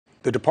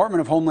The Department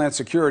of Homeland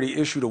Security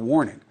issued a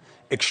warning.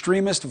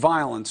 Extremist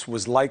violence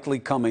was likely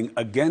coming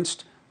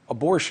against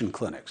abortion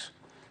clinics.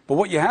 But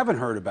what you haven't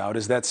heard about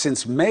is that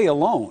since May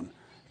alone,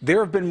 there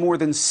have been more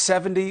than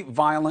 70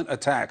 violent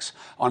attacks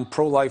on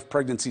pro-life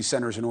pregnancy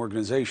centers and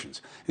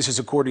organizations. This is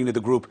according to the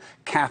group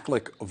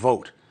Catholic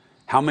Vote.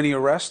 How many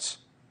arrests?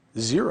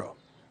 0.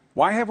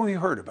 Why haven't we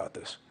heard about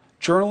this?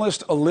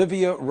 Journalist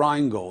Olivia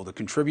Reingold, a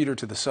contributor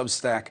to the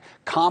Substack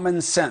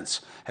Common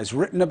Sense, has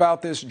written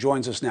about this,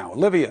 joins us now.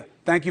 Olivia,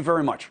 thank you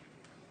very much.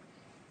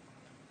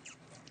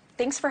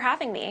 Thanks for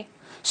having me.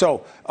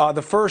 So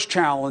the first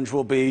challenge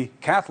will be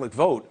Catholic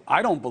Vote.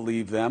 I don't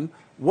believe them.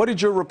 What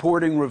did your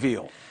reporting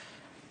reveal?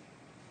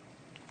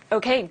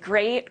 Okay,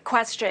 great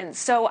question.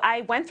 So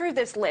I went through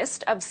this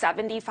list of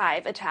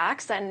 75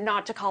 attacks, and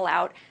not to call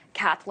out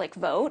Catholic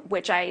Vote,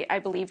 which I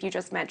believe you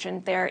just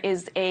mentioned, there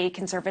is a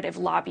conservative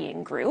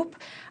lobbying group.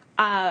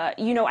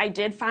 I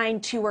did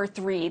find 2 or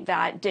 3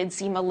 that did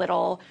seem a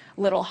little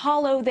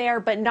hollow there,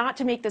 but not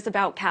to make this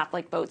about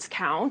Catholic Vote's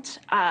count.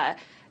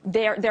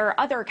 There are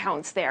other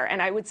counts there,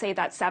 and I would say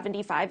that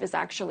 75 is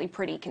actually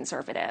pretty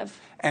conservative.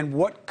 And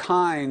what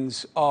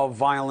kinds of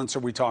violence are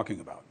we talking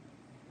about?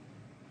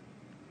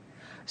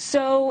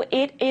 So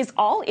it is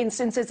all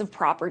instances of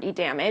property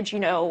damage,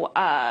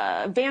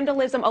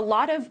 vandalism, a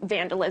lot of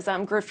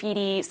vandalism,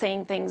 graffiti,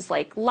 saying things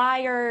like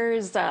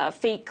liars,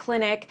 fake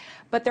clinic,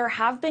 but there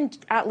have been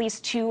at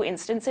least 2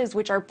 instances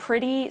which are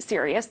pretty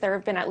serious. There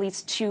have been at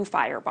least 2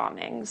 fire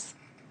bombings.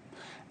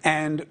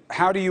 And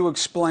how do you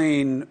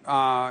explain,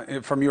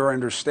 from your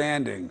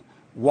understanding,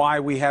 why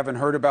we haven't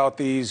heard about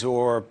these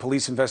or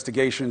police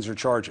investigations or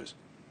charges?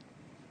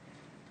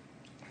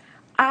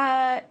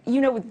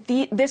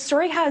 This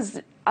story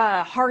has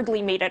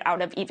hardly made it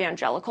out of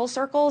evangelical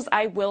circles.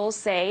 I will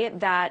say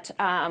that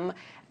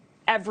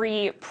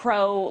every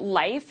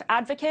pro-life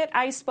advocate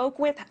I spoke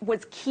with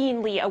was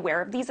keenly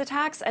aware of these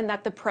attacks, and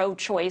that the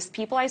pro-choice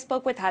people I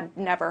spoke with had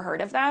never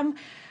heard of them.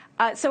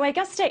 So I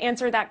guess to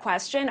answer that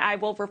question, I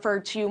will refer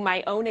to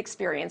my own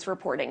experience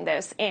reporting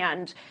this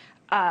and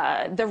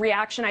the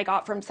reaction I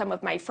got from some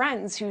of my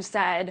friends who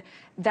said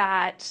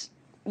that,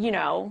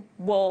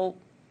 well,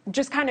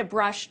 just kind of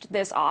brushed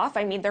this off.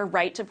 I mean, they're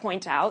right to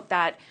point out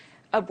that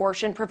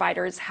abortion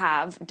providers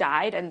have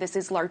died, and this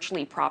is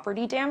largely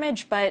property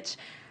damage, but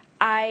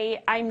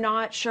I'm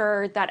not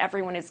sure that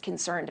everyone is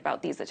concerned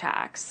about these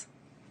attacks.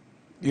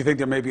 You think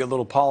there may be a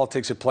little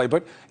politics at play,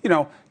 but,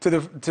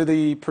 to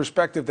the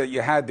perspective that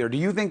you had there, do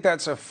you think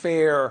that's a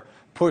fair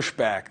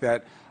pushback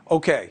that,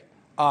 okay,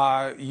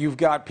 you've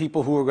got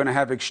people who are going to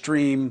have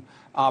extreme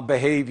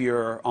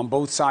behavior on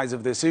both sides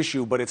of this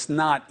issue, but it's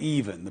not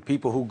even. The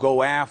people who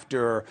go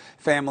after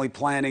family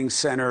planning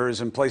centers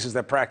and places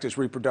that practice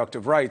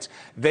reproductive rights,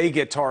 they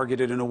get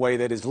targeted in a way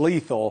that is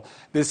lethal.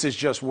 This is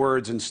just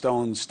words and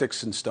stones,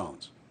 sticks and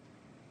stones.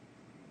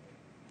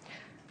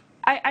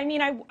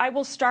 I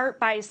will start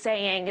by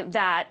saying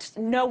that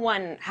no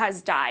one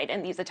has died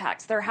in these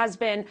attacks. There has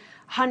been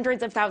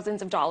hundreds of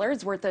thousands of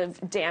dollars worth of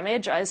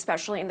damage,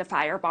 especially in the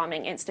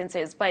firebombing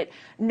instances, but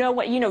 2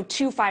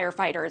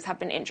 firefighters have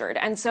been injured.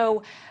 And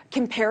so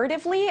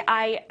comparatively,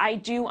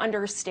 I do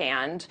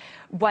understand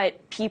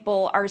what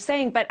people are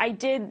saying, but I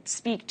did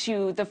speak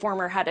to the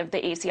former head of the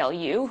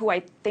ACLU, who I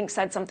think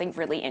said something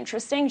really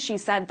interesting. She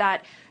said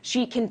that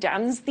she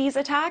condemns these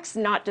attacks,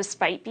 not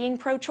despite being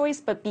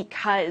pro-choice, but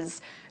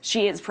because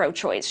she is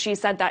pro-choice. She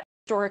said that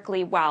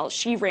historically, while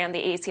she ran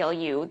the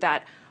ACLU,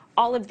 that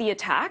all of the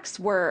attacks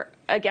were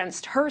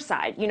against her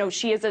side.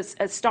 She is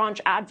a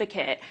staunch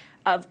advocate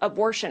of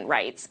abortion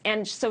rights.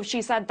 And so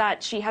she said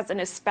that she has an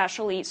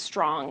especially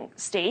strong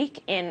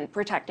stake in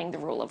protecting the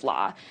rule of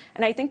law.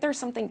 And I think there's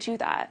something to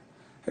that.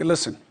 Hey,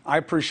 listen, I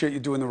appreciate you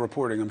doing the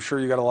reporting. I'm sure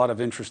you got a lot of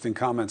interesting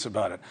comments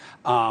about it.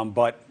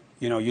 But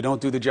you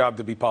don't do the job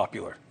to be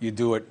popular. You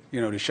do it,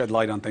 to shed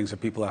light on things that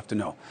people have to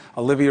know.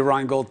 Olivia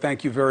Reingold,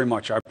 thank you very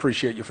much. I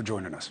appreciate you for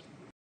joining us.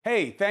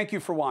 Hey, thank you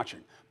for watching.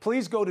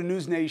 Please go to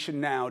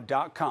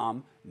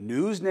newsnationnow.com,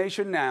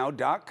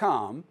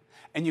 newsnationnow.com,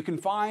 and you can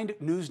find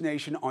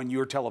NewsNation on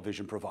your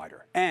television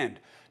provider. And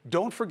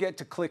don't forget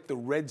to click the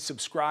red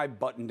subscribe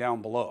button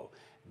down below.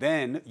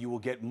 Then you will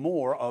get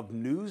more of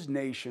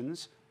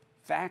NewsNation's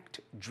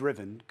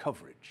fact-driven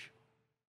coverage.